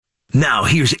Now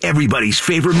here's everybody's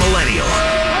favorite millennial,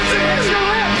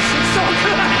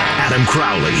 Adam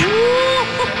Crowley,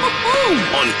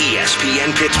 on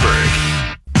ESPN Pittsburgh.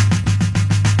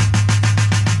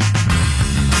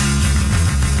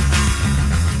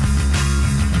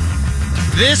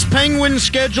 This Penguin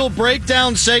schedule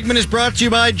breakdown segment is brought to you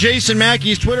by Jason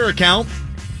Mackey's Twitter account.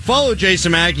 Follow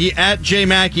Jason Mackey at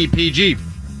JMackeyPG.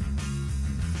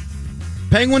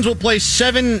 Penguins will play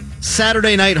 7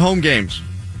 Saturday night home games.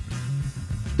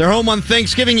 They're home on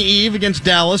Thanksgiving Eve against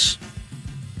Dallas.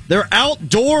 They're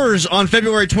outdoors on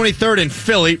February 23rd in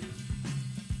Philly.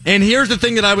 And here's the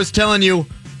thing that I was telling you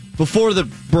before the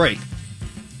break.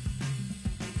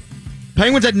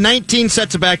 Penguins had 19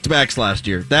 sets of back-to-backs last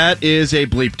year. That is a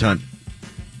bleep ton.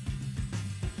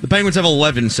 The Penguins have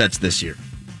 11 sets this year.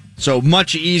 So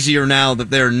much easier now that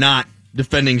they're not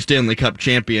defending Stanley Cup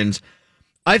champions.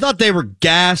 I thought they were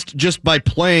gassed just by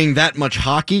playing that much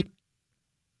hockey.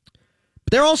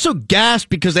 But they're also gassed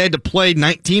because they had to play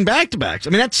 19 back-to-backs.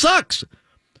 I mean, that sucks.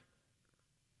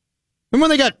 Remember when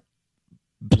they got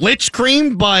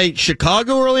blitzkrieged by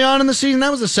Chicago early on in the season? That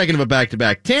was the second of a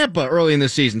back-to-back. Tampa early in the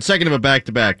season, second of a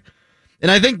back-to-back. And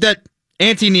I think that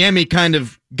Antti Niemi kind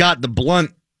of got the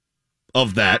brunt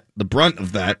of that.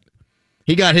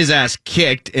 He got his ass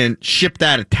kicked and shipped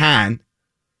out of town.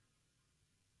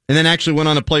 And then actually went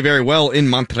on to play very well in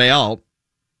Montreal.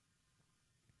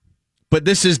 But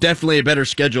this is definitely a better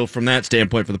schedule from that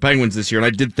standpoint for the Penguins this year. And I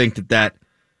did think that that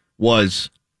was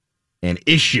an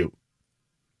issue.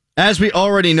 As we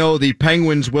already know, the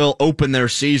Penguins will open their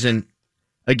season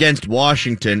against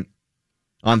Washington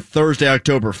on Thursday,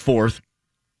 October 4th.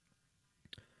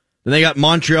 Then they got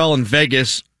Montreal and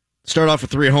Vegas. Start off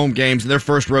with 3 home games. Their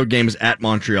first road game is at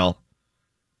Montreal.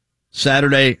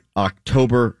 Saturday,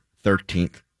 October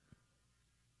 13th.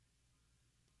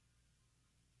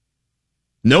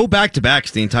 No back-to-backs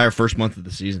the entire first month of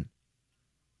the season.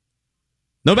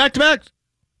 No back-to-backs.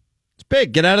 It's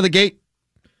big. Get out of the gate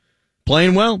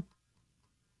playing well.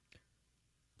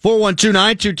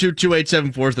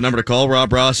 412-922-2874 is the number to call.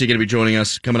 Rob Rossi going to be joining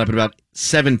us coming up in about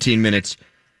 17 minutes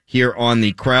here on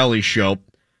the Crowley Show.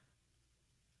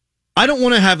 I don't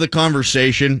want to have the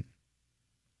conversation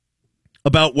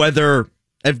about whether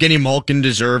Evgeny Malkin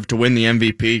deserved to win the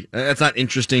MVP. That's not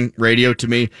interesting radio to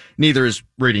me. Neither is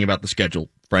reading about the schedule,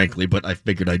 frankly, but I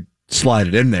figured I'd slide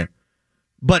it in there.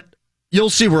 But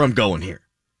you'll see where I'm going here.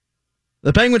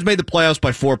 The Penguins made the playoffs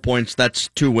by 4 points. That's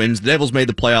 2 wins. The Devils made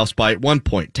the playoffs by 1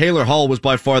 point. Taylor Hall was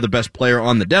by far the best player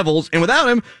on the Devils, and without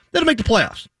him, they don't make the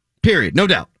playoffs. Period. No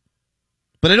doubt.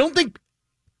 But I don't think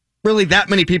really that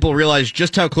many people realize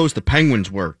just how close the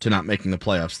Penguins were to not making the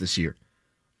playoffs this year.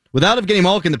 Without Evgeny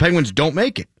Malkin, the Penguins don't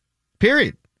make it.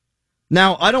 Period.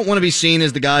 Now, I don't want to be seen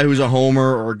as the guy who's a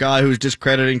homer or a guy who's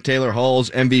discrediting Taylor Hall's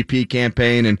MVP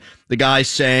campaign and the guy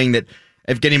saying that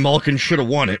Evgeny Malkin should have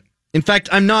won it. In fact,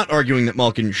 I'm not arguing that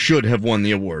Malkin should have won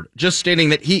the award, just stating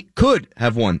that he could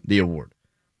have won the award.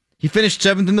 He finished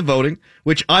 7th in the voting,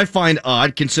 which I find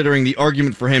odd considering the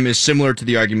argument for him is similar to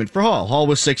the argument for Hall. Hall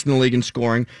was 6th in the league in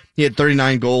scoring. He had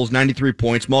 39 goals, 93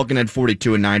 points. Malkin had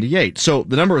 42 and 98. So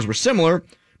the numbers were similar,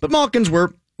 but Malkin's were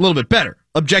a little bit better.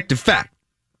 Objective fact.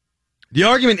 The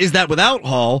argument is that without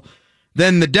Hall,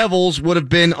 then the Devils would have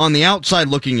been on the outside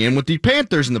looking in with the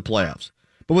Panthers in the playoffs.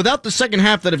 But without the second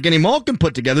half that Evgeny Malkin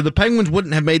put together, the Penguins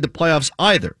wouldn't have made the playoffs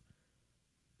either.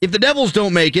 If the Devils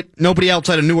don't make it, nobody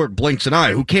outside of Newark blinks an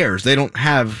eye. Who cares? They don't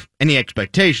have any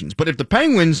expectations. But if the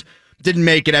Penguins didn't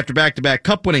make it after back-to-back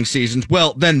cup-winning seasons,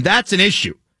 well, then that's an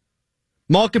issue.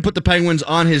 Malkin put the Penguins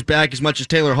on his back as much as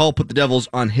Taylor Hall put the Devils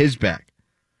on his back.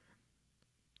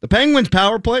 The Penguins'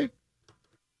 power play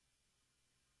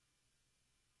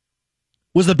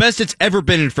was the best it's ever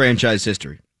been in franchise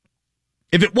history.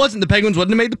 If it wasn't, the Penguins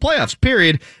wouldn't have made the playoffs,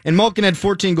 period. And Malkin had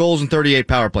 14 goals and 38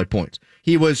 power play points.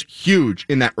 He was huge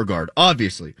in that regard,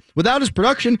 obviously. Without his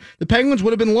production, the Penguins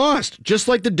would have been lost, just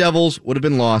like the Devils would have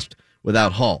been lost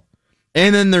without Hall.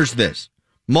 And then there's this.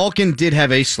 Malkin did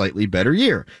have a slightly better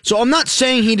year. So I'm not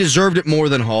saying he deserved it more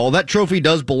than Hall. That trophy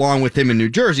does belong with him in New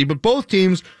Jersey, but both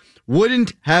teams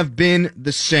wouldn't have been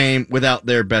the same without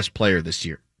their best player this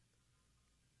year.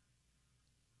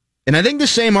 And I think the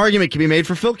same argument can be made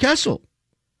for Phil Kessel.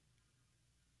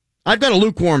 I've got a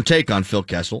lukewarm take on Phil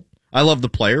Kessel. I love the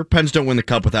player. Pens don't win the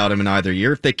cup without him in either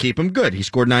year. If they keep him, good. He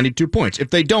scored 92 points. If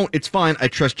they don't, it's fine. I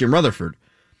trust Jim Rutherford.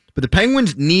 But the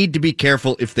Penguins need to be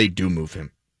careful if they do move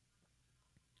him.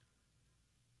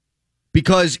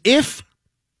 Because if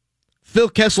Phil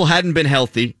Kessel hadn't been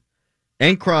healthy,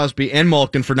 and Crosby and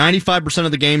Malkin for 95%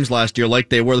 of the games last year like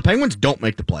they were, the Penguins don't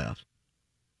make the playoffs.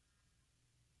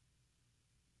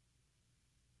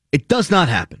 It does not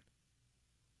happen.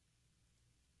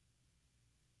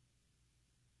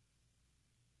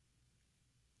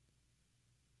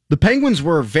 The Penguins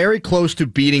were very close to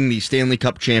beating the Stanley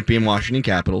Cup champion Washington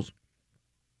Capitals.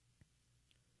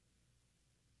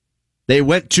 They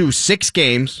went to 6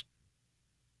 games,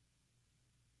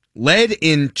 led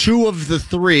in 2 of the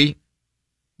 4,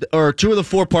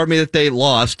 that they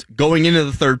lost going into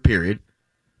the third period.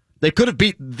 They could have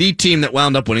beat the team that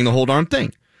wound up winning the whole darn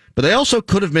thing. But they also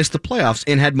could have missed the playoffs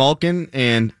and had Malkin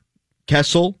and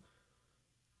Kessel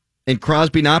and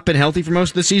Crosby not been healthy for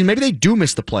most of the season. Maybe they do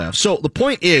miss the playoffs. So the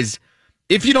point is,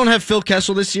 if you don't have Phil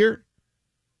Kessel this year,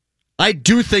 I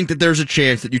do think that there's a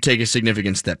chance that you take a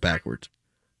significant step backwards.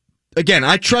 Again,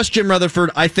 I trust Jim Rutherford.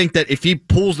 I think that if he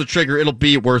pulls the trigger, it'll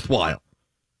be worthwhile.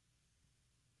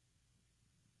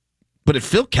 But if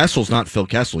Phil Kessel's not Phil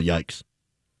Kessel, yikes.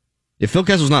 If Phil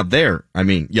Kessel's not there, I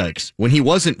mean, yikes. When he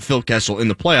wasn't Phil Kessel in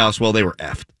the playoffs, well, they were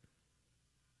effed.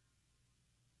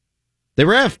 They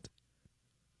were effed.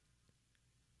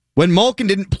 When Malkin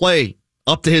didn't play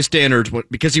up to his standards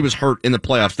because he was hurt in the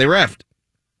playoffs, they were effed.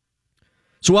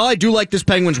 So while I do like this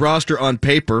Penguins roster on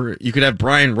paper, you could have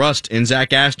Brian Rust and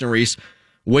Zach Aston-Reese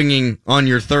winging on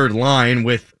your third line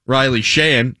with Riley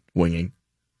Sheahan winging.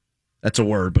 That's a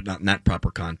word, but not in that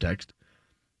proper context.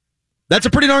 That's a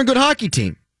pretty darn good hockey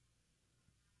team.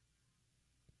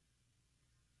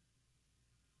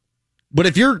 But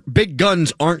if your big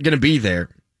guns aren't going to be there,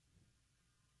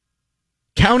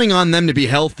 counting on them to be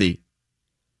healthy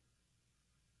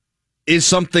is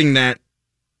something that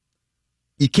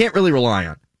you can't really rely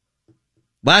on.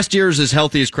 Last year's as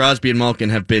healthy as Crosby and Malkin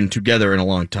have been together in a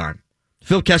long time.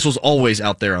 Phil Kessel's always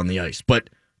out there on the ice, but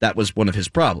that was one of his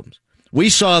problems. We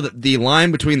saw that the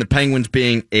line between the Penguins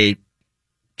being a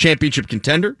championship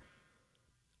contender,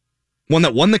 one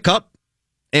that won the Cup,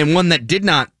 and one that did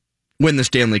not win the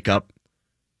Stanley Cup,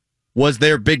 was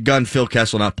their big gun Phil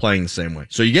Kessel not playing the same way.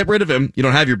 So you get rid of him, you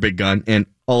don't have your big gun, and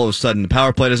all of a sudden the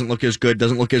power play doesn't look as good,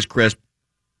 doesn't look as crisp,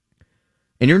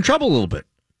 and you're in trouble a little bit.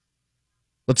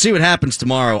 Let's see what happens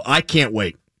tomorrow. I can't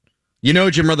wait. You know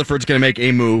Jim Rutherford's going to make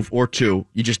a move or two.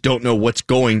 You just don't know what's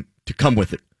going to come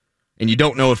with it. And you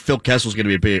don't know if Phil Kessel's going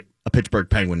to be a Pittsburgh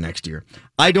Penguin next year.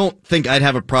 I don't think I'd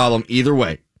have a problem either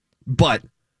way. But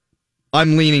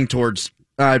I'm leaning towards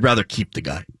I'd rather keep the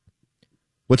guy.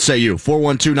 What say you?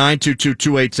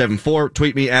 412-922-2874.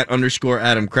 Tweet me at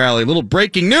 _Adam Crowley. Little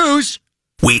breaking news.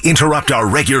 We interrupt our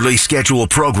regularly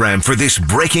scheduled program for this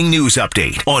breaking news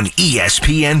update on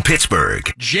ESPN Pittsburgh.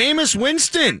 Jameis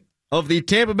Winston of the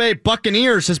Tampa Bay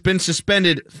Buccaneers has been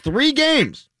suspended 3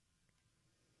 games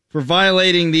for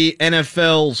violating the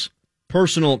NFL's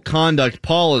personal conduct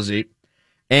policy.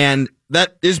 And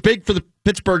that is big for the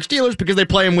Pittsburgh Steelers because they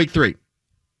play in week 3.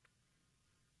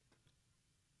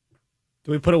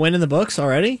 Do we put a win in the books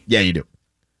already? Yeah, you do.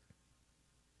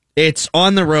 It's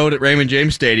on the road at Raymond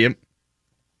James Stadium.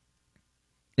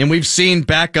 And we've seen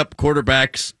backup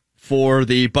quarterbacks for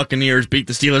the Buccaneers beat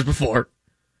the Steelers before.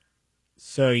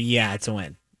 So, yeah, it's a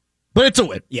win. But it's a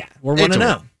win. Yeah, we're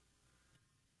 1-0.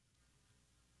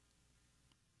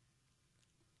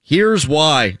 Here's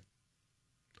why,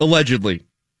 allegedly,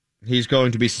 he's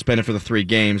going to be suspended for the 3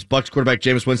 games. Bucs quarterback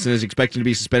Jameis Winston is expected to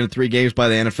be suspended 3 games by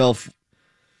the NFL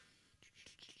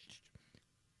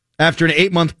after an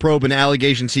 8-month probe and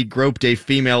allegations he groped a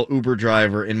female Uber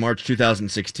driver in March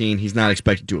 2016. He's not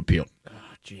expected to appeal. Oh,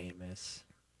 Jameis.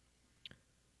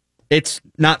 It's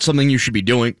not something you should be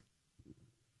doing.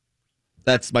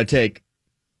 That's my take.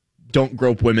 Don't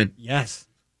grope women. Yes.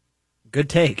 Good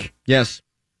take. Yes.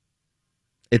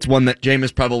 It's one that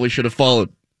Jameis probably should have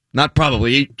followed. Not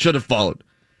probably, he should have followed.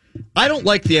 I don't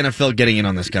like the NFL getting in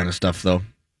on this kind of stuff, though.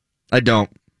 I don't.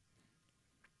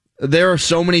 There are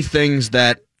so many things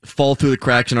that fall through the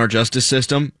cracks in our justice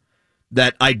system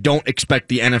that I don't expect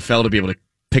the NFL to be able to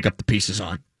pick up the pieces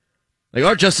on. Like,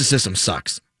 our justice system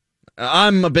sucks.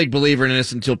 I'm a big believer in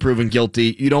innocent until proven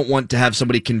guilty. You don't want to have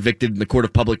somebody convicted in the court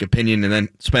of public opinion and then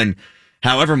spend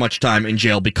however much time in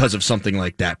jail because of something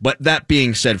like that. But that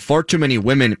being said, far too many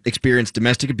women experience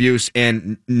domestic abuse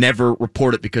and never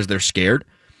report it because they're scared.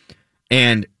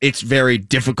 And it's very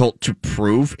difficult to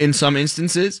prove in some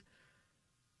instances.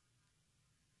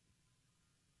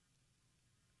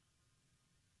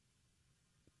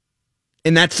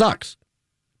 And that sucks.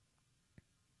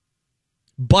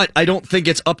 But I don't think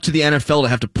it's up to the NFL to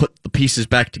have to put the pieces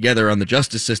back together on the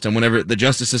justice system whenever the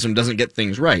justice system doesn't get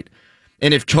things right.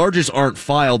 And if charges aren't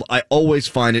filed, I always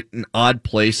find it an odd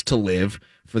place to live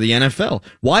for the NFL.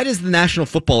 Why does the National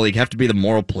Football League have to be the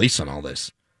moral police on all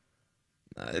this?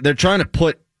 They're trying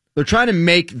to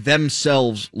make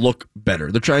themselves look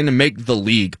better. They're trying to make the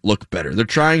league look better. They're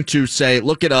trying to say,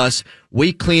 look at us,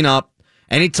 we clean up.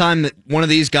 Anytime that one of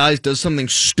these guys does something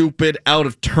stupid, out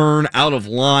of turn, out of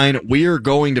line, we are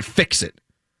going to fix it.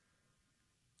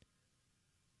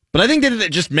 But I think that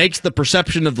it just makes the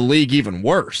perception of the league even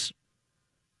worse.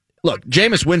 Look,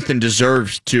 Jameis Winston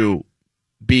deserves to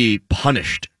be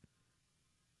punished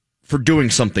for doing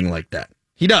something like that.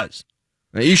 He does.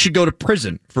 You should go to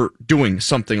prison for doing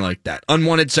something like that.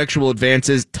 Unwanted sexual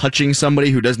advances, touching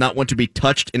somebody who does not want to be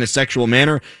touched in a sexual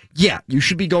manner. Yeah, you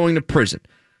should be going to prison.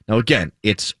 Now, again,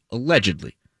 it's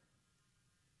allegedly.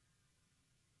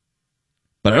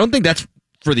 But I don't think that's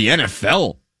for the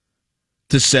NFL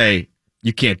to say,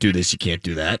 you can't do this, you can't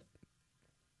do that.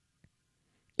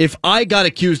 If I got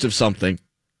accused of something,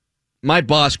 my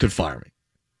boss could fire me.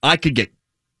 I could get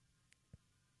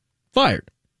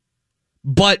fired.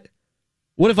 But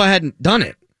what if I hadn't done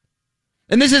it?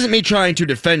 And this isn't me trying to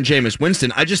defend Jameis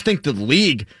Winston. I just think the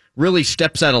league really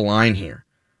steps out of line here.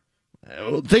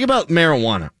 Think about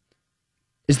marijuana.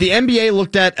 Is the NBA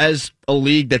looked at as a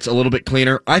league that's a little bit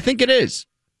cleaner? I think it is.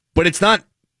 But it's not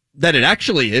that it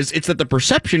actually is. It's that the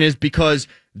perception is because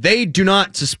they do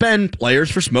not suspend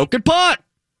players for smoking pot.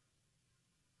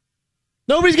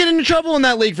 Nobody's getting in trouble in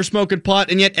that league for smoking pot,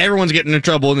 and yet everyone's getting in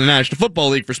trouble in the National Football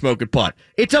League for smoking pot.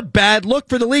 It's a bad look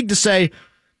for the league to say,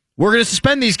 we're going to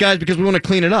suspend these guys because we want to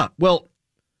clean it up. Well,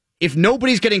 if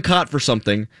nobody's getting caught for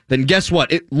something, then guess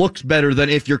what? It looks better than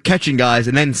if you're catching guys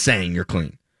and then saying you're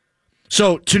clean.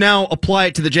 So to now apply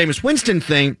it to the Jameis Winston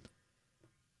thing,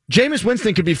 Jameis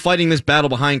Winston could be fighting this battle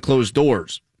behind closed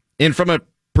doors. And from a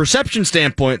perception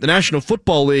standpoint, the National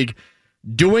Football League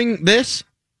doing this,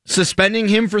 suspending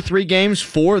him for 3 games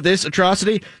for this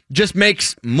atrocity, just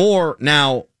makes more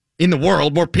now in the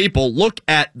world, more people look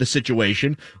at the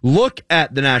situation, look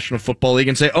at the National Football League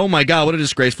and say, oh my God, what a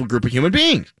disgraceful group of human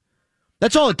beings.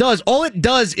 That's all it does. All it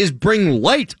does is bring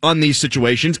light on these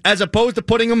situations as opposed to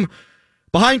putting them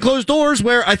behind closed doors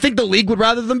where I think the league would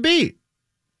rather them be.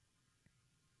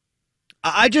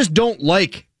 I just don't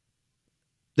like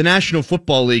the National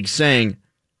Football League saying,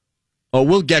 oh,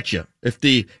 we'll get you. If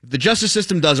the justice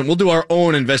system doesn't, we'll do our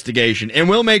own investigation, and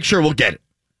we'll make sure we'll get it.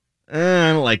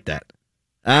 I don't like that.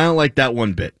 I don't like that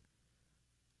one bit.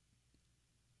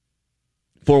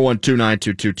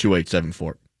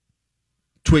 412-922-2874.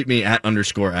 Tweet me at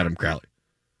 _Adam Crowley.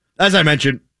 As I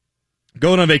mentioned,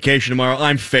 going on vacation tomorrow.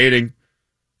 I'm fading.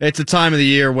 It's a time of the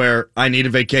year where I need a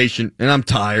vacation, and I'm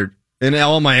tired, and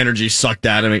all my energy sucked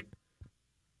out of me.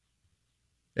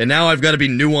 And now I've got to be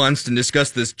nuanced and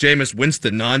discuss this Jameis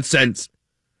Winston nonsense.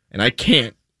 And I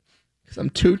can't, because I'm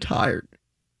too tired.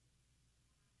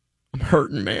 I'm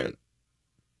hurting, man.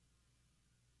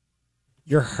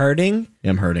 You're hurting?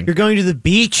 Yeah, I'm hurting. You're going to the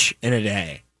beach in a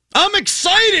day. I'm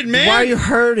excited, man. Why are you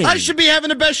hurting? I should be having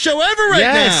the best show ever right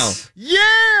now.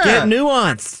 Yeah. Get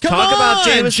nuanced. Come Talk on, about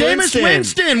Jameis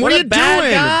Winston. What are you doing?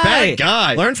 Bad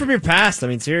guy. Learn from your past. I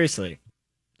mean, seriously.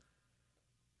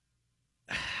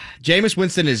 Jameis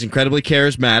Winston is incredibly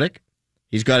charismatic.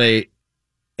 He's got an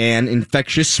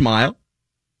infectious smile.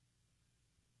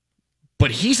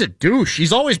 But he's a douche.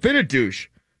 He's always been a douche.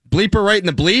 Bleeper right in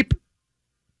the bleep.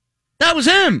 That was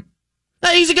him.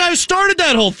 He's the guy who started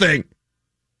that whole thing.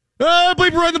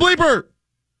 Bleeper right in the bleeper.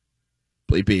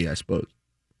 Bleepy, I suppose.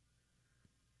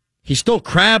 He stole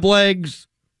crab legs.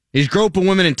 He's groping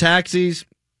women in taxis.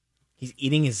 He's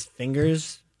eating his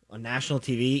fingers on national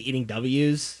TV, eating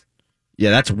W's. Yeah,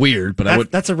 that's weird,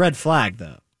 but that's a red flag,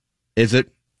 though. Is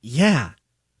it? Yeah.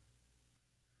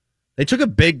 They took a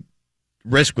big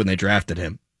risk when they drafted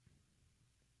him.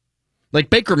 Like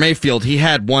Baker Mayfield, he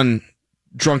had one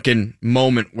drunken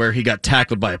moment where he got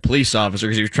tackled by a police officer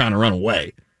because he was trying to run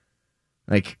away.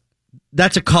 Like,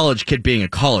 that's a college kid being a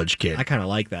college kid. I kind of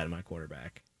like that in my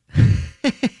quarterback.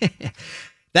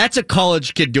 That's a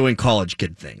college kid doing college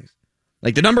kid things.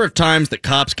 Like, the number of times that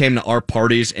cops came to our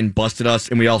parties and busted us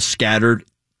and we all scattered,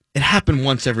 it happened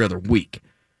once every other week.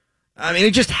 I mean,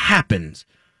 it just happens.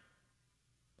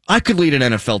 I could lead an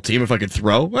NFL team if I could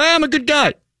throw. Well, I'm a good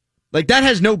guy. Like, that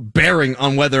has no bearing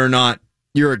on whether or not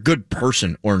you're a good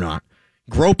person or not.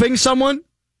 Groping someone?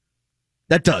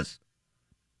 That does.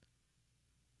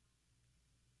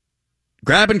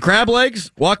 Grabbing crab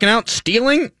legs? Walking out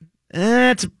stealing?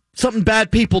 That's something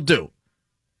bad people do.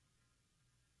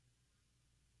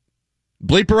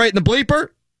 Bleeper right in the bleeper?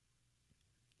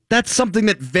 That's something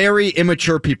that very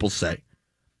immature people say.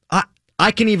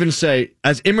 I can even say,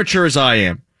 as immature as I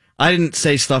am, I didn't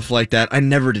say stuff like that. I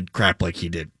never did crap like he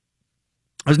did.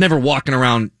 I was never walking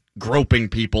around groping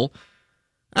people.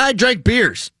 I drank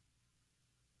beers.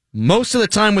 Most of the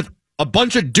time with a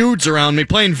bunch of dudes around me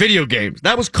playing video games.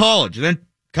 That was college. And then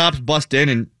cops bust in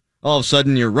and all of a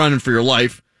sudden you're running for your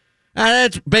life.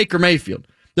 That's Baker Mayfield.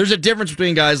 There's a difference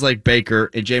between guys like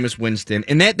Baker and Jameis Winston,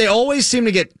 and that they always seem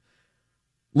to get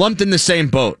lumped in the same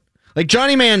boat. Like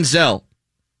Johnny Manziel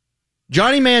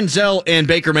Johnny Manziel and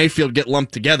Baker Mayfield get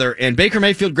lumped together, and Baker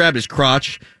Mayfield grabbed his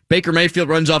crotch. Baker Mayfield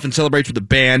runs off and celebrates with a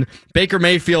band. Baker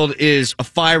Mayfield is a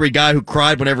fiery guy who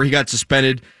cried whenever he got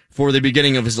suspended for the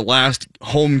beginning of his last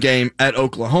home game at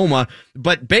Oklahoma.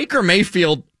 But Baker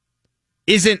Mayfield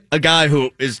isn't a guy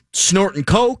who is snorting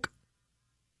coke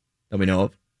that we know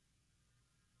of.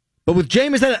 But with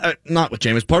Jameis, not with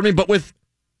Jameis, pardon me, but with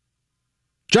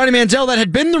Johnny Manziel, that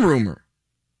had been the rumor.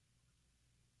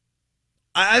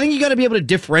 I think you got to be able to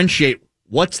differentiate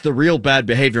what's the real bad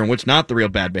behavior and what's not the real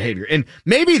bad behavior. And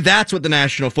maybe that's what the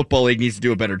National Football League needs to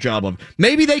do a better job of.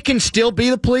 Maybe they can still be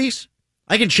the police.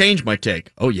 I can change my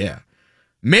take. Oh, yeah.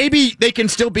 Maybe they can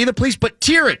still be the police, but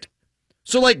tier it.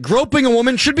 So, like, groping a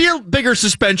woman should be a bigger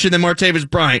suspension than Martavis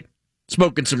Bryant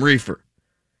smoking some reefer.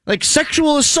 Like,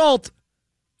 sexual assault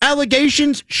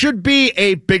allegations should be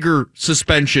a bigger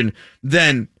suspension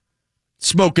than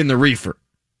smoking the reefer.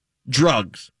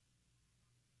 Drugs.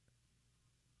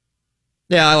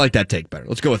 Yeah, I like that take better.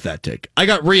 Let's go with that take. I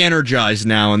got re-energized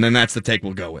now, and then that's the take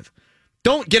we'll go with.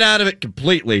 Don't get out of it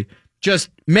completely. Just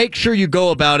make sure you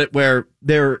go about it where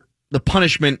the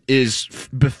punishment is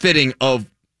befitting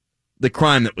of the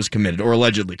crime that was committed or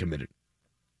allegedly committed.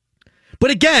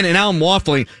 But again, and now I'm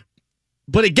waffling,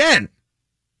 but again,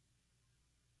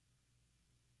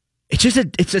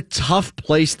 it's a tough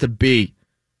place to be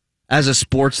as a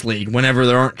sports league whenever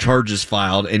there aren't charges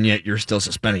filed and yet you're still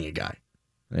suspending a guy.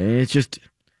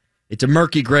 It's a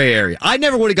murky gray area. I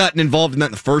never would have gotten involved in that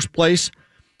in the first place.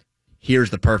 Here's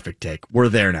the perfect take. We're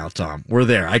there now, Tom. We're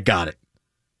there. I got it.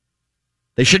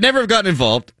 They should never have gotten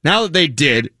involved. Now that they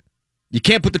did, you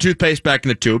can't put the toothpaste back in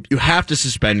the tube. You have to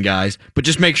suspend guys, but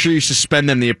just make sure you suspend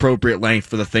them the appropriate length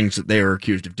for the things that they are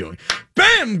accused of doing.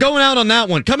 Bam! Going out on that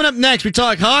one. Coming up next, we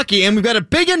talk hockey, and we've got a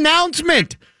big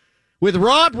announcement with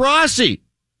Rob Rossi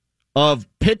of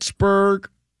Pittsburgh,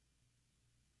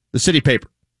 the City Paper.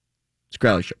 It's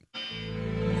Crowley Show.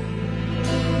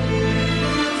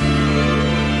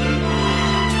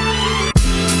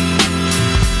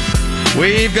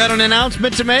 We've got an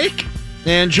announcement to make,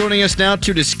 and joining us now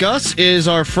to discuss is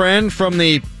our friend from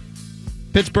the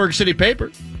Pittsburgh City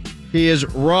Paper. He is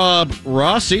Rob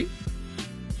Rossi.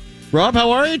 Rob,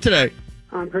 how are you today?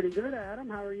 I'm pretty good, Adam.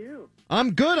 How are you?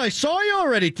 I'm good. I saw you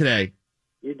already today.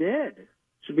 You did.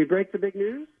 Should we break the big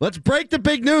news? Let's break the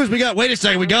big news. Wait a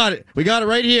second. We got it. We got it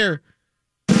right here.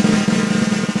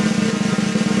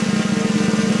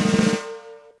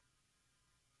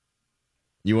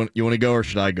 You want to go or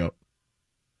should I go?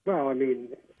 Well, I mean,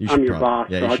 You I'm should your boss,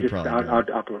 yeah, so you I'll should probably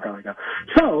go. I'll probably go.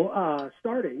 So,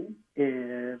 starting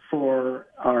for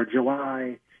our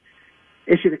July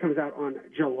issue that comes out on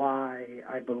July,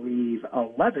 I believe,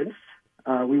 11th,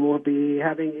 we will be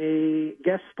having a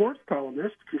guest sports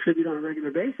columnist contribute on a regular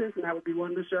basis, and that would be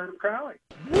one Mr. Adam Crowley.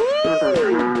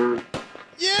 Woo!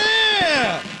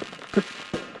 Yeah!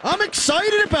 I'm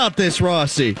excited about this,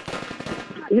 Rossi.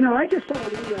 You know, I just saw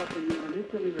an email from you. I'm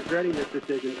instantly regretting this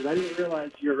decision because I didn't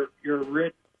realize your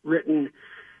written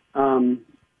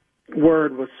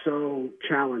word was so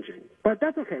challenging. But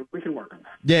that's okay. We can work on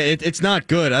that. Yeah, it's not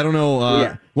good. I don't know.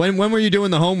 Yeah. When were you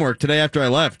doing the homework? Today after I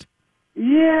left?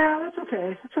 Yeah, that's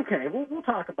okay. That's okay. We'll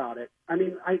talk about it. I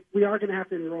mean, we are going to have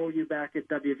to enroll you back at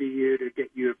WVU to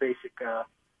get you a basic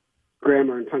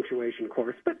grammar and punctuation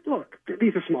course. But look,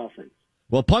 these are small things.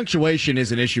 Well, punctuation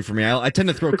is an issue for me. I tend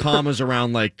to throw commas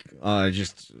around like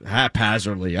just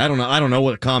haphazardly. I don't know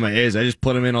what a comma is. I just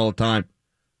put them in all the time.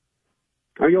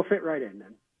 Oh, you'll fit right in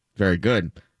then. Very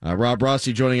good. Rob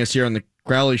Rossi joining us here on the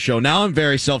Crowley Show. Now I'm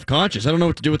very self-conscious. I don't know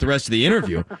what to do with the rest of the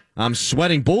interview. I'm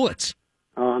sweating bullets.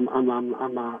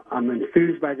 I'm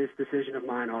enthused by this decision of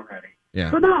mine already.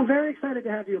 Yeah. But no, I'm very excited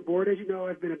to have you aboard. As you know,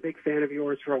 I've been a big fan of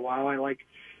yours for a while. I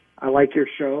like your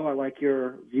show. I like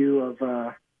your view of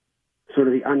sort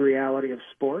of the unreality of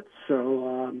sports.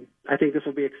 So I think this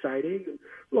will be exciting.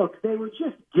 Look, they were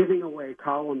just giving away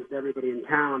columns to everybody in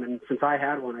town, and since I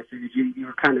had one, I figured you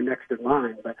were kind of next in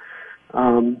line. But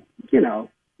you know,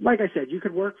 like I said, you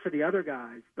could work for the other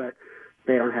guys, but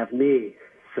they don't have me.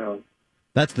 So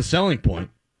that's the selling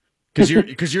point.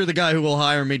 Because you're the guy who will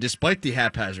hire me despite the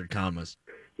haphazard commas.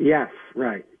 Yes,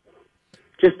 right.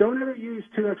 Just don't ever use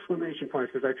 2 exclamation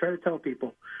points, because I try to tell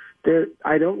people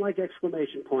I don't like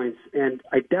exclamation points, and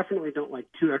I definitely don't like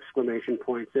 2 exclamation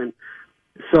points. And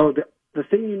so the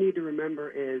thing you need to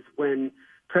remember is when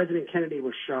President Kennedy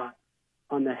was shot,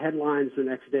 on the headlines the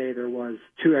next day there was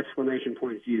 2 exclamation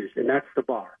points used, and that's the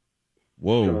bar.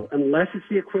 Whoa. So unless it's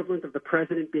the equivalent of the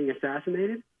president being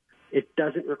assassinated, it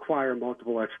doesn't require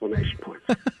multiple exclamation points.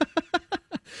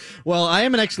 Well, I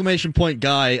am an exclamation point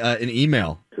guy in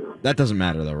email. That doesn't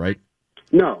matter, though, right?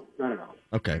 No, not at all.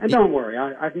 Okay. And don't worry,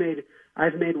 I've made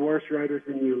I've made worse writers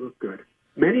than you look good.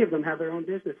 Many of them have their own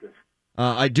businesses.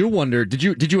 I do wonder, did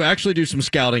you actually do some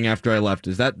scouting after I left?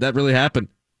 Is that really happened?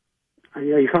 Are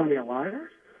you calling me a liar?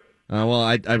 Well,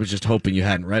 I was just hoping you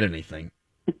hadn't read anything.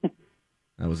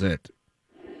 That was it.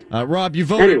 Rob, you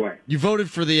voted. Anyway. You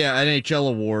voted for the NHL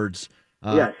awards.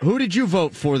 Yes. Who did you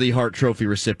vote for the Hart Trophy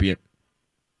recipient?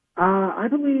 I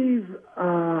believe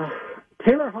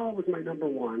Taylor Hall was my number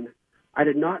one. I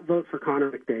did not vote for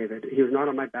Connor McDavid. He was not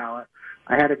on my ballot.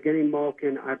 I had Evgeny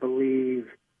Malkin, I believe.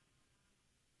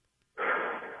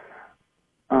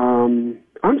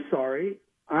 I'm sorry.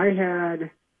 I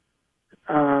had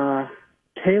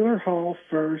Taylor Hall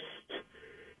first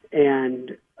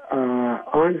and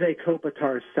Anze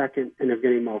Kopitar second and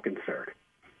Evgeny Malkin third.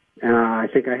 I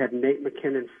think I had Nate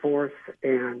McKinnon fourth,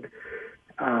 and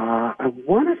I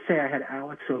want to say I had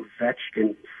Alex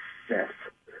Ovechkin fifth.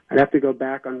 I'd have to go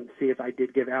back and see if I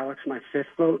did give Alex my fifth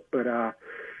vote, but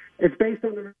it's based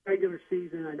on the regular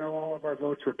season. I know all of our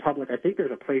votes were public. I think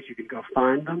there's a place you can go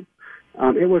find them.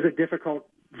 It was a difficult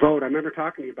vote. I remember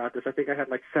talking to you about this. I think I had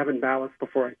like 7 ballots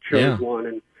before I chose one,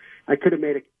 and I could have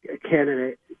made a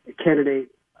candidate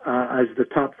as the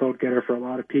top vote getter for a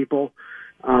lot of people.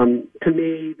 To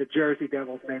me, the Jersey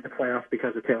Devils made the playoffs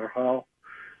because of Taylor Hall.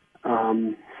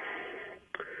 And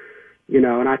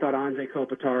I thought Anze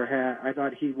Kopitar I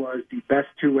thought he was the best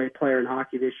two-way player in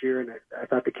hockey this year, and I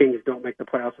thought the Kings don't make the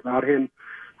playoffs without him.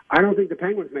 I don't think the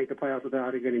Penguins make the playoffs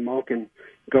without Evgeny Malkin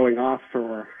going off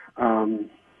for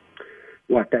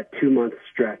that 2-month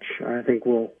stretch. I think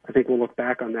we'll look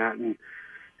back on that and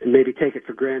maybe take it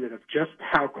for granted of just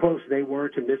how close they were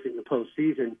to missing the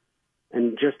postseason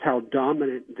and just how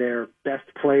dominant their best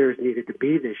players needed to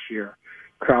be this year,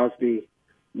 Crosby,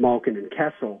 Malkin, and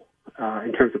Kessel,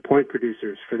 in terms of point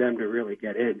producers for them to really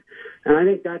get in. And I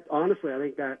think that, honestly,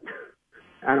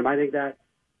 Adam, I think that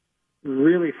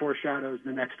really foreshadows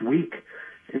the next week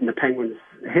in the Penguins'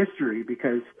 history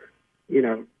because,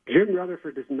 Jim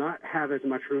Rutherford does not have as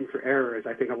much room for error as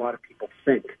I think a lot of people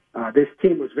think. This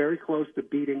team was very close to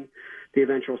beating the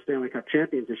eventual Stanley Cup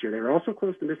champions this year. They were also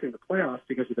close to missing the playoffs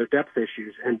because of their depth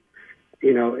issues. And,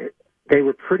 they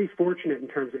were pretty fortunate in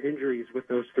terms of injuries with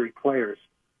those 3 players.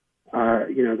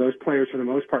 Those players, for the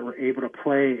most part, were able to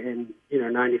play in,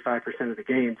 95% of the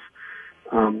games.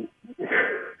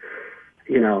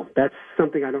 That's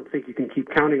something I don't think you can keep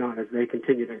counting on as they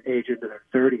continue to age into their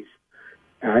 30s.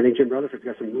 I think Jim Rutherford's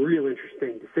got some real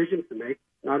interesting decisions to make,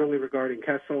 not only regarding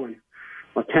Kessel and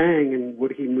Letang and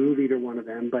would he move either one of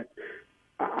them, but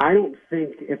I don't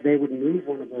think if they would move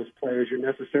one of those players, you're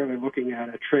necessarily looking at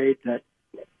a trade that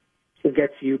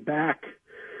gets you back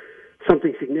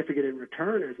something significant in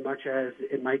return as much as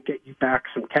it might get you back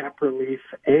some cap relief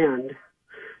and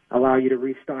allow you to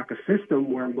restock a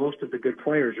system where most of the good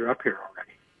players are up here already.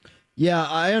 Yeah,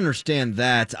 I understand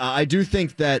that. I do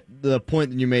think that the point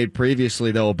that you made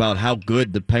previously, though, about how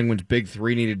good the Penguins' big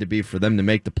 3 needed to be for them to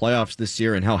make the playoffs this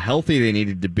year and how healthy they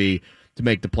needed to be to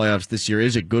make the playoffs this year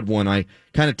is a good one. I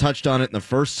kind of touched on it in the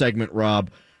first segment,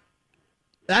 Rob.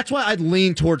 That's why I'd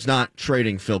lean towards not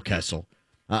trading Phil Kessel.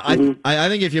 I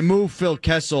think if you move Phil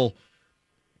Kessel,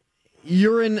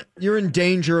 you're in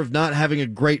danger of not having a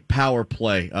great power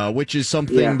play, which is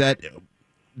something that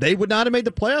they would not have made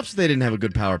the playoffs if they didn't have a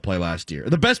good power play last year.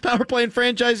 The best power play in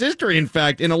franchise history, in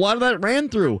fact, and a lot of that ran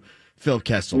through Phil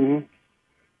Kessel. Mm-hmm.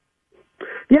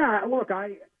 Yeah, look,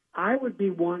 I would be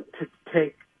want to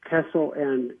take Kessel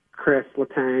and Chris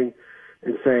Letang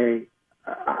and say,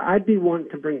 I'd be wanting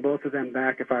to bring both of them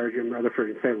back if I were Jim Rutherford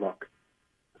and say, look,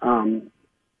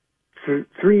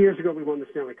 3 years ago we won the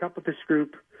Stanley Cup with this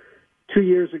group. 2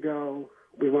 years ago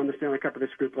we won the Stanley Cup with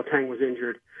this group. Letang was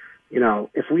injured.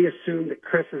 If we assume that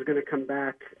Chris is going to come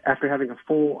back after having a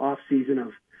full off season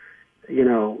of,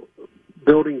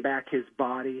 building back his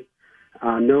body,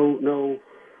 no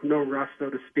rust, so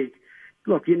to speak.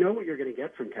 Look, you know what you're going to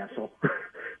get from Kessel.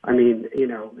 I mean, he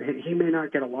may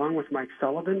not get along with Mike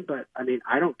Sullivan, but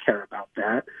I don't care about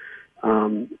that.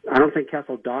 I don't think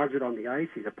Kessel dogs it on the ice.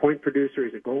 He's a point producer.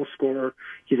 He's a goal scorer.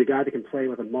 He's a guy that can play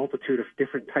with a multitude of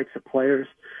different types of players.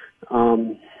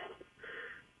 To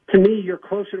me, you're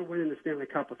closer to winning the Stanley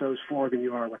Cup with those 4 than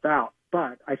you are without.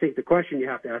 But I think the question you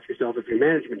have to ask yourself if you're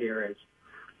management here is,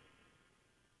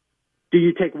 do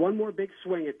you take one more big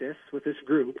swing at this with this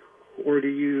group, or do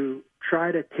you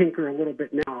try to tinker a little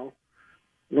bit now,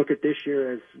 look at this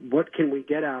year as what can we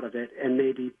get out of it, and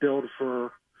maybe build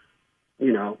for,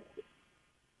 2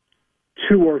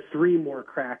 or 3 more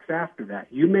cracks after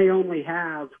that? You may only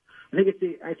have. I think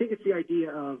it's the idea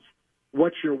of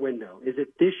what's your window. Is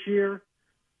it this year?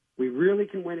 We really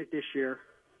can win it this year,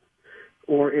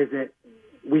 or is it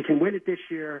we can win it this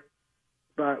year,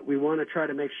 but we want to try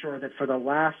to make sure that for the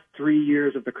last 3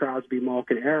 years of the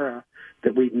Crosby-Malkin era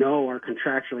that we know are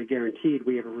contractually guaranteed,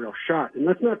 we have a real shot. And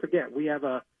let's not forget, we have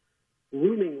a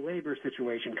looming labor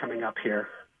situation coming up here.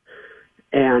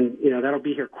 And, that'll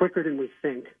be here quicker than we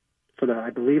think for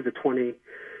I believe, the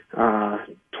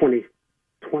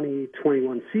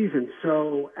 2021 season.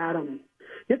 So, Adam,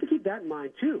 you have to keep that in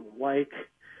mind, too.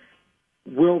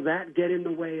 Will that get in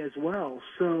the way as well?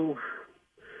 So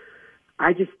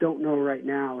I just don't know right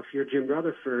now, if you're Jim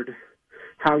Rutherford,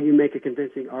 how you make a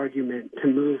convincing argument to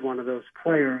move one of those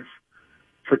players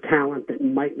for talent that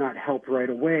might not help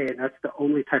right away. And that's the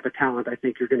only type of talent I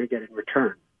think you're going to get in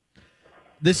return.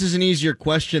 This is an easier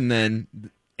question than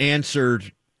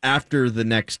answered after the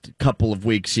next couple of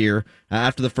weeks here,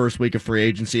 after the first week of free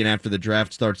agency and after the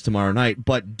draft starts tomorrow night.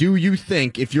 But do you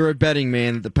think, if you're a betting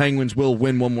man, that the Penguins will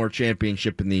win one more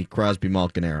championship in the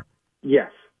Crosby-Malkin era? Yes.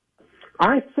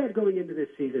 I said going into this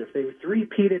season, if they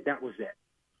three-peated, that was it.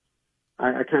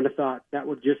 I kind of thought that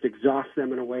would just exhaust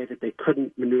them in a way that they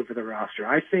couldn't maneuver the roster.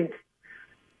 I think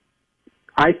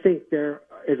there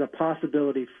is a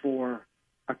possibility for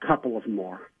a couple of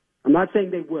more. I'm not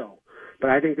saying they will, but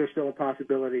I think there's still a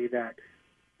possibility that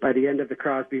by the end of the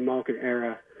Crosby-Malkin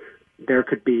era, there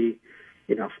could be,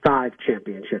 5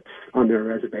 championships on their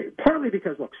resume. Partly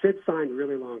because, look, Sid signed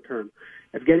really long-term.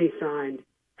 Evgeny signed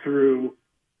through,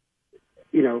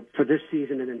 for this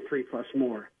season and then 3+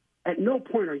 more. At no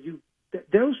point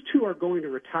those two are going to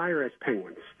retire as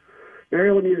Penguins.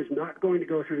 Mario Lemieux is not going to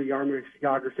go through the Jaromir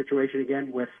Jagr situation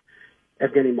again with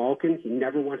Evgeny Malkin. He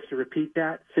never wants to repeat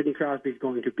that. Sidney Crosby is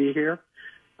going to be here,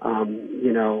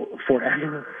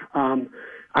 forever.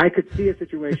 I could see a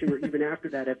situation where even after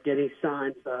that, Evgeny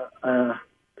signs a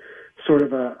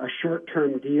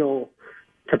short-term deal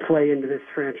to play into this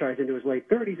franchise into his late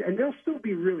 30s, and they'll still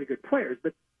be really good players,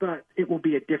 but it will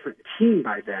be a different team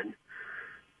by then.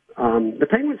 The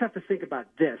Penguins have to think about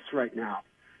this right now.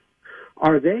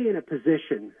 Are they in a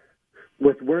position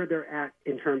with where they're at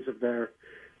in terms of their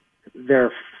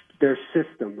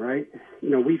system, right?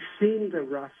 We've seen the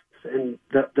Rusts and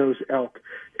those elk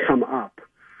come up.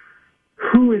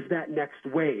 Who is that next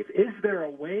wave? Is there a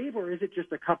wave, or is it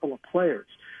just a couple of players?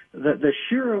 The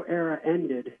Shiro era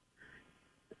ended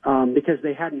because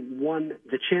they hadn't won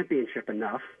the championship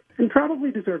enough, and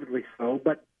probably deservedly so,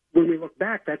 but when we look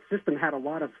back, that system had a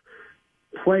lot of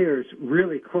players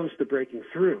really close to breaking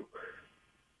through.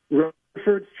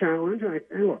 Rutherford's challenge, and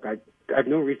I have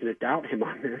no reason to doubt him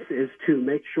on this, is to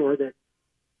make sure that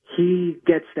he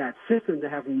gets that system to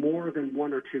have more than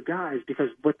one or two guys, because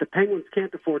what the Penguins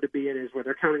can't afford to be in is where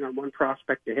they're counting on one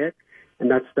prospect to hit,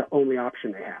 and that's the only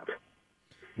option they have.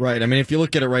 Right. I mean, if you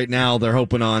look at it right now, they're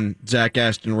hoping on Zach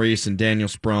Aston-Reese and Daniel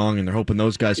Sprong, and they're hoping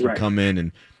those guys can come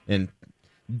in and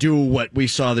do what we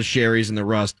saw the Sherrys and the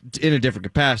Rust in a different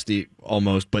capacity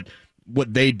almost, but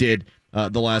what they did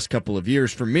the last couple of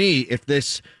years. For me, if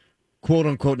this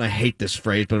quote-unquote, and I hate this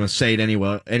phrase, but I'm going to say it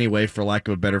anyway for lack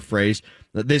of a better phrase,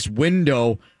 this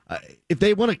window, if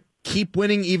they want to keep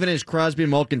winning even as Crosby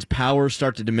and Malkin's powers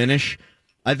start to diminish,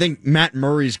 I think Matt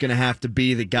Murray's going to have to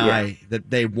be the guy that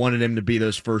they wanted him to be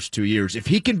those first 2 years. If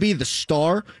he can be the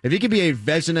star, if he can be a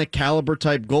Vezina caliber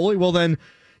type goalie, well then,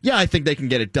 yeah, I think they can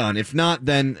get it done. If not,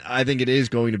 then I think it is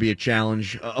going to be a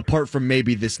challenge, apart from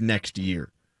maybe this next year.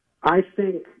 I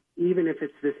think even if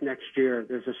it's this next year,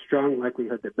 there's a strong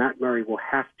likelihood that Matt Murray will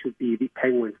have to be the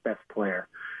Penguins' best player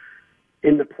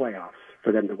in the playoffs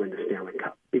for them to win the Stanley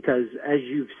Cup. Because as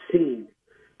you've seen,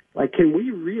 can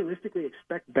we realistically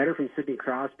expect better from Sidney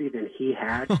Crosby than he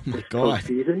had this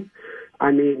postseason?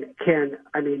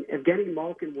 Evgeny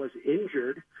Malkin was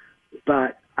injured,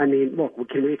 but look,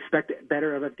 can we expect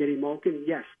better of Evgeny Malkin?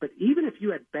 Yes, but even if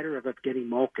you had better of Evgeny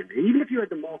Malkin, even if you had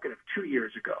the Malkin of 2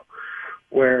 years ago,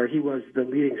 where he was the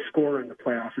leading scorer in the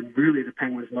playoffs and really the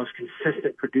Penguins' most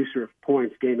consistent producer of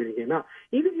points game in and game out,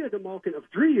 even if you had the Malkin of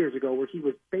 3 years ago, where he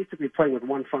was basically playing with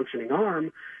one functioning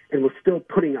arm and was still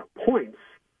putting up points,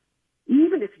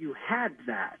 even if you had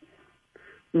that,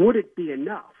 would it be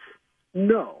enough?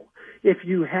 No. If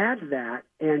you had that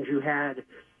and you had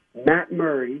Matt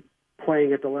Murray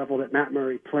playing at the level that Matt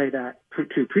Murray played at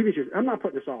 2 previous years, I'm not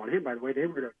putting this all on him, by the way. They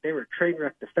were a train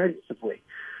wreck defensively.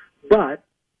 But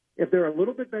if they're a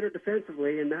little bit better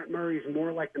defensively and Matt Murray's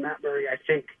more like the Matt Murray I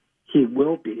think he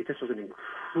will be, this was an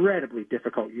incredibly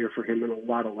difficult year for him on a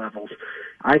lot of levels.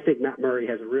 I think Matt Murray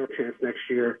has a real chance next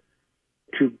year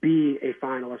to be a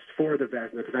finalist for the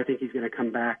Vezina, because I think he's going to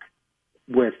come back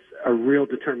with a real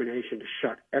determination to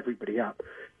shut everybody up.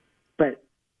 But,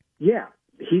 yeah,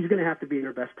 he's going to have to be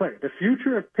their best player. The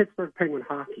future of Pittsburgh Penguin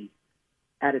hockey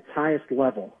at its highest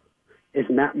level is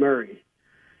Matt Murray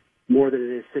more than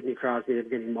it is Sidney Crosby and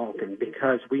Evgeny Malkin,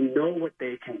 because we know what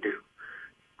they can do.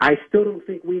 I still don't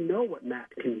think we know what Matt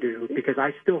can do, because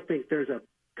I still think there's a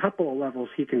couple of levels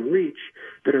he can reach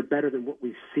that are better than what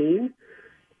we've seen,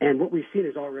 and what we've seen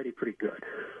is already pretty good.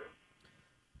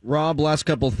 Rob, last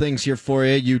couple of things here for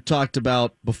you. You talked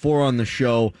about before on the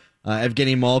show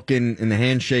Evgeny Malkin in the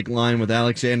handshake line with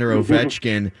Alexander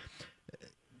Ovechkin.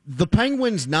 The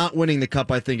Penguins not winning the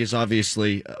Cup, I think, is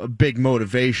obviously a big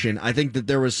motivation. I think that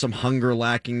there was some hunger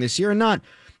lacking this year, and not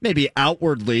maybe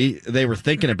outwardly they were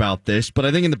thinking about this, but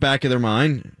I think in the back of their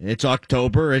mind, it's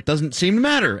October. It doesn't seem to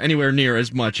matter anywhere near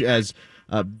as much as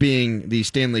being the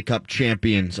Stanley Cup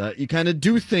champions. You kind of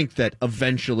do think that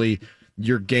eventually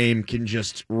your game can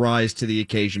just rise to the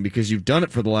occasion because you've done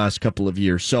it for the last couple of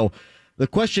years. So the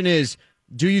question is,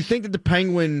 do you think that the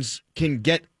Penguins can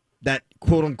get that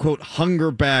quote-unquote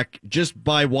hunger back just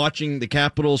by watching the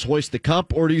Capitals hoist the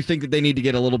cup, or do you think that they need to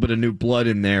get a little bit of new blood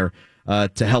in there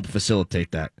to help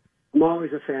facilitate that? I'm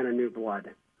always a fan of new blood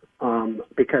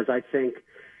because I think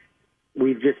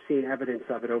we've just seen evidence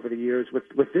of it over the years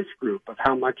with this group of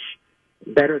how much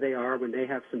better they are when they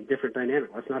have some different dynamic.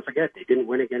 Let's not forget, they didn't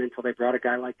win again until they brought a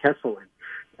guy like Kessel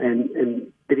in.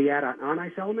 And did he add an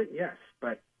on-ice element? Yes.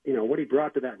 But, you know, what he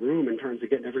brought to that room in terms of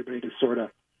getting everybody to sort of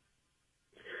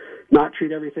not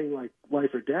treat everything like life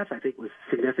or death, I think was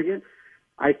significant.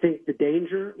 I think the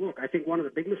danger, I think one of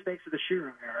the big mistakes of the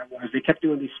Shearer era was they kept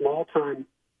doing these small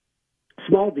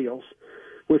deals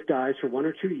with guys for 1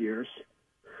 or 2 years.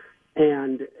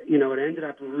 And, you know, it ended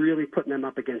up really putting them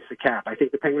up against the cap. I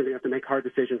think the Penguins have to make hard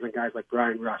decisions on guys like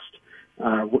Brian Rust.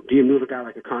 Do you move a guy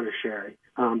like a Connor Sherry?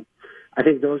 I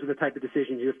think those are the type of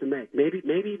decisions you have to make. Maybe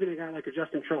even a guy like a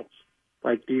Justin Schultz.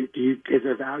 Like, is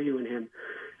there value in him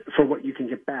for what you can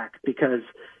get back? Because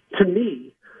to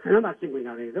me, and I'm not singling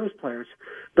out any of those players,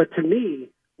 but to me,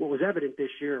 what was evident this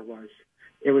year was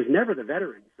it was never the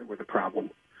veterans that were the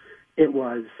problem. It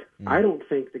was, I don't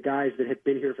think the guys that had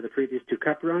been here for the previous 2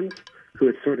 cup runs, who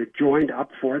had sort of joined up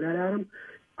for that, Adam,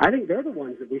 I think they're the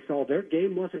ones that we saw their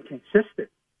game wasn't consistent.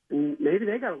 And maybe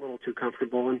they got a little too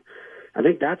comfortable, and I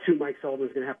think that's who Mike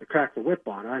Sullivan's going to have to crack the whip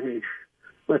on. I mean,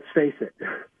 let's face it.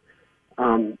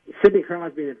 Sidney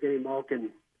Crosby and Evgeny Malkin,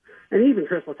 and even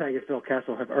Chris Letang and Phil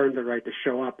Kessel have earned the right to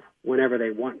show up whenever they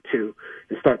want to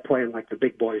and start playing like the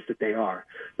big boys that they are.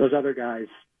 Those other guys,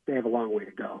 they have a long way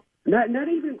to go. And that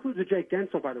even includes a Jake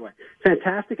Gensel, by the way.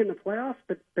 Fantastic in the playoffs,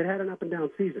 but had an up-and-down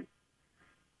season.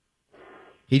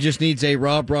 He just needs a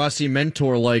Rob Rossi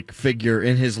mentor-like figure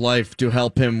in his life to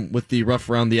help him with the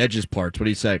rough-around-the-edges parts. What do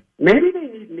you say? Maybe they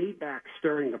need me back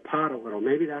stirring the pot a little.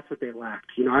 Maybe that's what they lacked.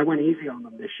 You know, I went easy on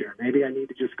them this year. Maybe I need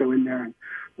to just go in there and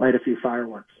light a few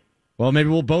fireworks. Well, maybe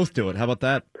we'll both do it. How about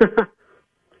that?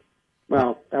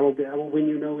 Well, I will win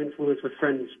you no influence with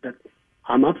friends, but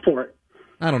I'm up for it.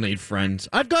 I don't need friends.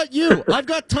 I've got you. I've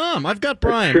got Tom. I've got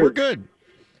Brian. We're good.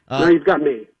 No, you've got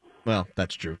me. Well,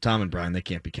 that's true. Tom and Brian, they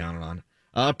can't be counted on.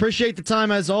 Appreciate the time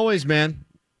as always, man.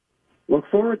 Look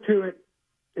forward to it,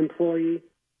 employee.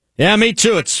 Yeah, me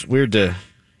too. It's weird to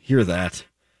hear that.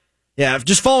 Yeah,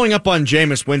 just following up on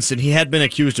Jameis Winston, he had been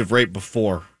accused of rape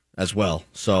before as well.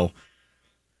 So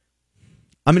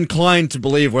I'm inclined to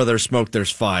believe where there's smoke, there's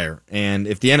fire. And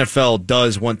if the NFL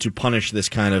does want to punish this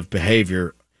kind of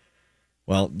behavior,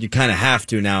 well, you kind of have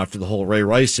to now after the whole Ray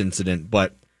Rice incident.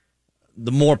 But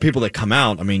the more people that come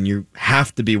out, I mean, you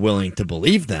have to be willing to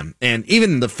believe them. And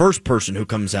even the first person who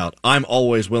comes out, I'm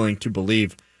always willing to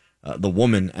believe the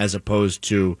woman as opposed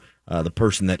to the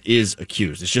person that is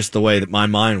accused. It's just the way that my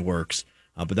mind works.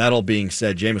 But that all being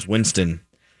said, Jameis Winston,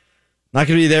 not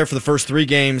going to be there for the first 3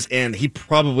 games, and he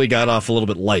probably got off a little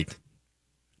bit light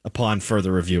upon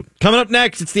further review. Coming up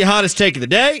next, it's the hottest take of the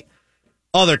day,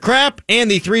 other crap,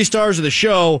 and the 3 stars of the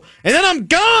show. And then I'm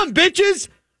gone, bitches!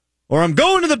 Or I'm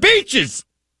going to the beaches!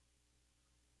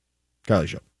 Carly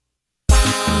Show.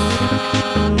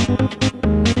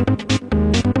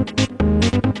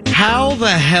 How the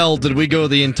hell did we go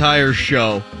the entire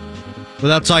show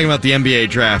without talking about the NBA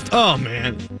draft? Oh,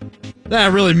 man.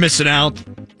 I'm really missing out.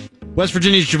 West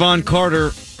Virginia's Javon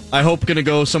Carter, I hope, going to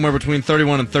go somewhere between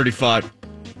 31 and 35.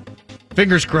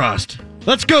 Fingers crossed.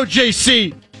 Let's go,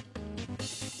 JC!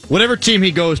 Whatever team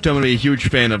he goes to, I'm going to be a huge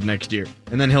fan of next year.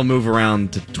 And then he'll move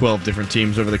around to 12 different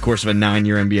teams over the course of a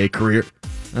 9-year NBA career.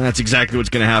 And that's exactly what's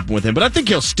going to happen with him. But I think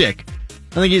he'll stick.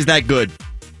 I think he's that good.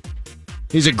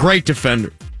 He's a great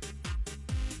defender.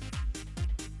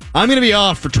 I'm going to be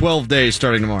off for 12 days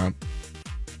starting tomorrow.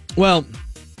 Well,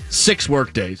 6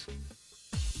 work days.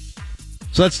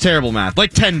 So that's terrible math.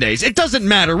 Like 10 days. It doesn't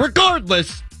matter.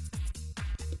 Regardless,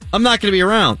 I'm not going to be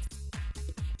around.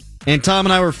 And Tom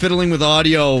and I were fiddling with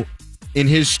audio in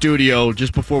his studio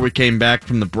just before we came back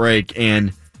from the break,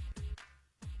 and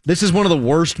this is one of the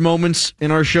worst moments in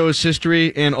our show's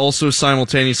history and also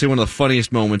simultaneously one of the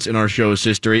funniest moments in our show's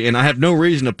history. And I have no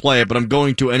reason to play it, but I'm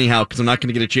going to anyhow because I'm not going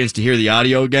to get a chance to hear the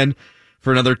audio again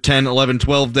for another 10, 11,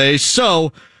 12 days.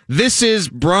 So this is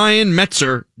Brian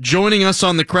Metzer joining us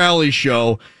on the Crowley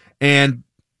Show. And,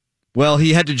 well,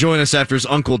 he had to join us after his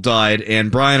uncle died.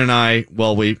 And Brian and I,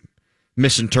 well, we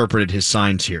misinterpreted his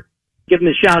signs here. Give him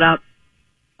a shout out.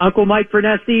 Uncle Mike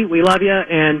Fernesti, we love you,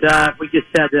 and we just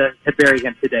had to bury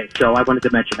him today, so I wanted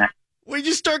to mention that. We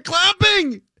just start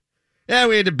clapping. Yeah,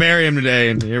 we had to bury him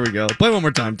today, and here we go. Play one more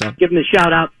time, Tom. Give him a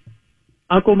shout out.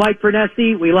 Uncle Mike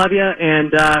Fernesti, we love you,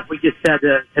 and we just had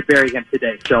to bury him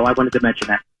today, so I wanted to mention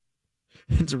that.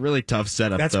 It's a really tough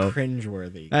setup, That's though.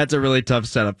 cringeworthy. That's a really tough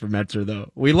setup for Metzer, though.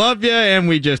 We love you, and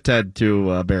we just had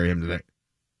to bury him today.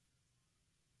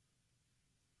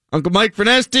 Uncle Mike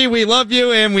Fernesti, we love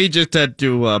you, and we just had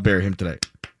to bury him today.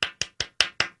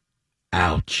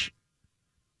 Ouch.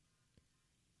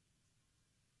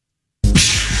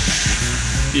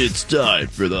 It's time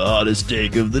for the hottest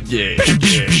take of the day.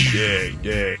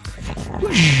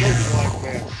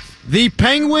 The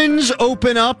Penguins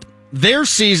open up their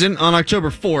season on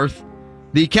October 4th.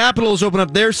 The Capitals open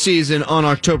up their season on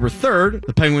October 3rd.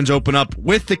 The Penguins open up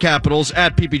with the Capitals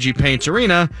at PPG Paints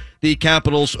Arena. The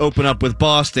Capitals open up with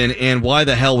Boston. And why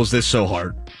the hell was this so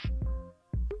hard?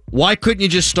 Why couldn't you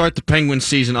just start the Penguins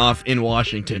season off in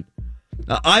Washington?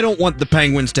 I don't want the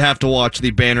Penguins to have to watch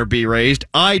the banner be raised.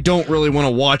 I don't really want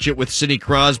to watch it with Sidney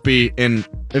Crosby and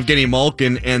Evgeny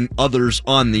Malkin and others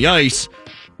on the ice.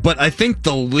 But I think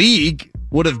the league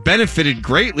would have benefited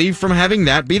greatly from having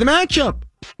that be the matchup.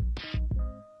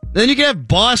 Then you can have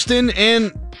Boston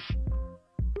and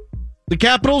the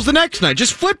Capitals the next night.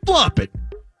 Just flip-flop it.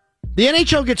 The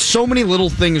NHL gets so many little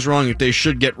things wrong that they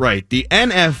should get right. The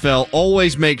NFL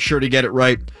always makes sure to get it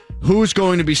right. Who's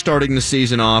going to be starting the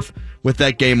season off with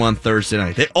that game on Thursday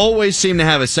night? They always seem to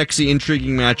have a sexy,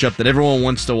 intriguing matchup that everyone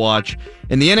wants to watch.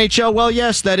 In the NHL, well,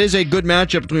 yes, that is a good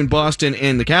matchup between Boston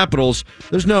and the Capitals.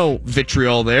 There's no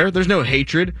vitriol there. There's no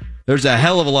hatred. There's a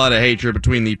hell of a lot of hatred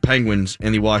between the Penguins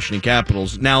and the Washington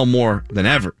Capitals, now more than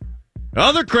ever.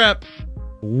 Other crap.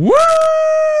 Woo!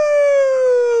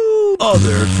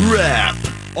 Other crap.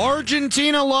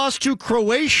 Argentina lost to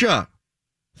Croatia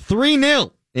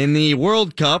 3-0 in the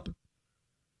World Cup.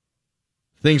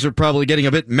 Things are probably getting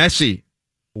a bit messy.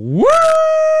 Woo!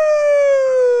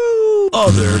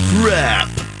 Other crap.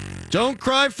 Don't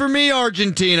cry for me,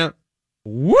 Argentina.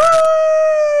 Woo!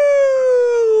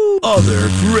 Other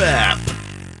crap.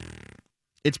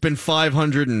 It's been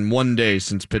 501 days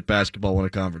since Pitt basketball won a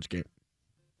conference game.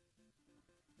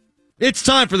 It's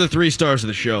time for the 3 stars of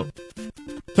the show.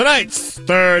 Tonight's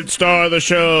third star of the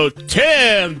show,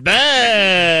 Tim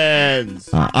Benz.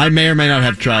 I may or may not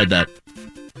have tried that.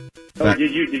 Oh,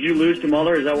 did you lose to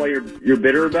Muller? Is that why you're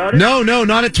bitter about it? No,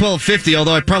 not at 12:50.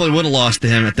 Although I probably would have lost to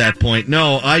him at that point.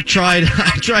 No, I tried.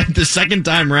 I tried the second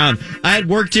time around. I had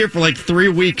worked here for like 3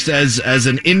 weeks as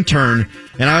an intern,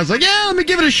 and I was like, yeah, let me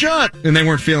give it a shot. And they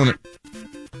weren't feeling it.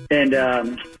 And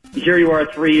here you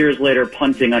are 3 years later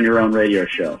punting on your own radio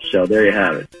show. So there you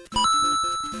have it.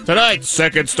 Tonight's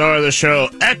second star of the show,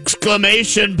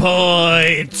 exclamation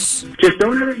points. Just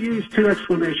don't ever use 2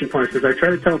 exclamation points, because I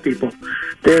try to tell people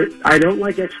I don't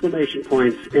like exclamation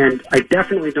points, and I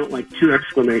definitely don't like 2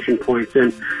 exclamation points.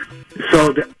 And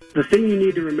so the thing you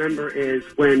need to remember is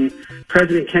when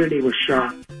President Kennedy was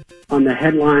shot, on the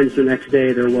headlines the next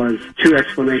day there was 2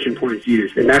 exclamation points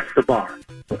used, and that's the bar.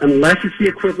 Unless it's the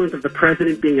equivalent of the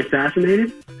president being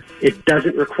assassinated, it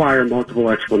doesn't require multiple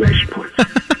exclamation points.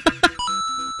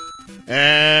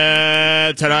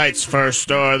 And tonight's first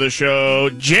star of the show,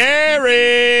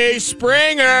 Jerry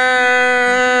Springer.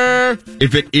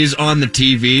 If it is on the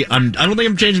TV, I don't think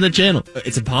I'm changing the channel.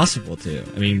 It's impossible to.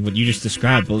 I mean, what you just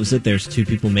described, what was it? There's 2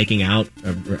 people making out,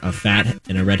 a fat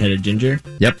and a redheaded ginger?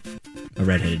 Yep. A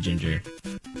redheaded ginger.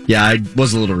 Yeah, I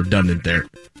was a little redundant there.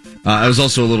 I was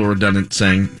also a little redundant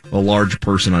saying a large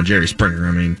person on Jerry Springer.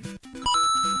 I mean...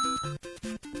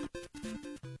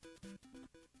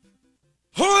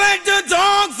 Who let the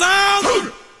dogs out?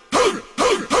 Who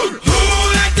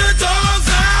let the dogs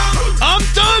out? I'm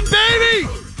done, baby!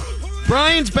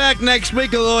 Brian's back next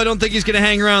week, although I don't think he's going to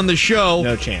hang around the show.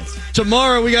 No chance.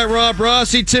 Tomorrow we got Rob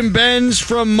Rossi, Tim Benz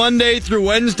from Monday through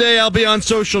Wednesday. I'll be on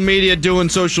social media doing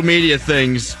social media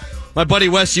things. My buddy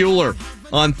Wes Euler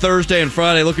on Thursday and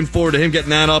Friday. Looking forward to him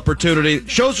getting that opportunity.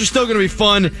 Shows are still going to be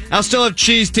fun. I'll still have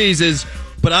cheese teases.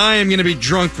 But I am going to be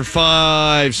drunk for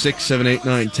 5, 6, 7, 8,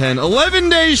 9, 10, 11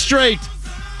 days straight,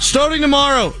 starting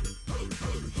tomorrow.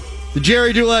 The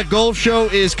Jerry Dulac Golf Show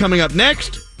is coming up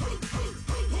next.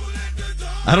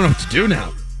 I don't know what to do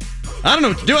now. I don't know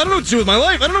what to do with my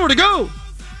life. I don't know where to go.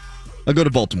 I'll go to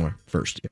Baltimore first.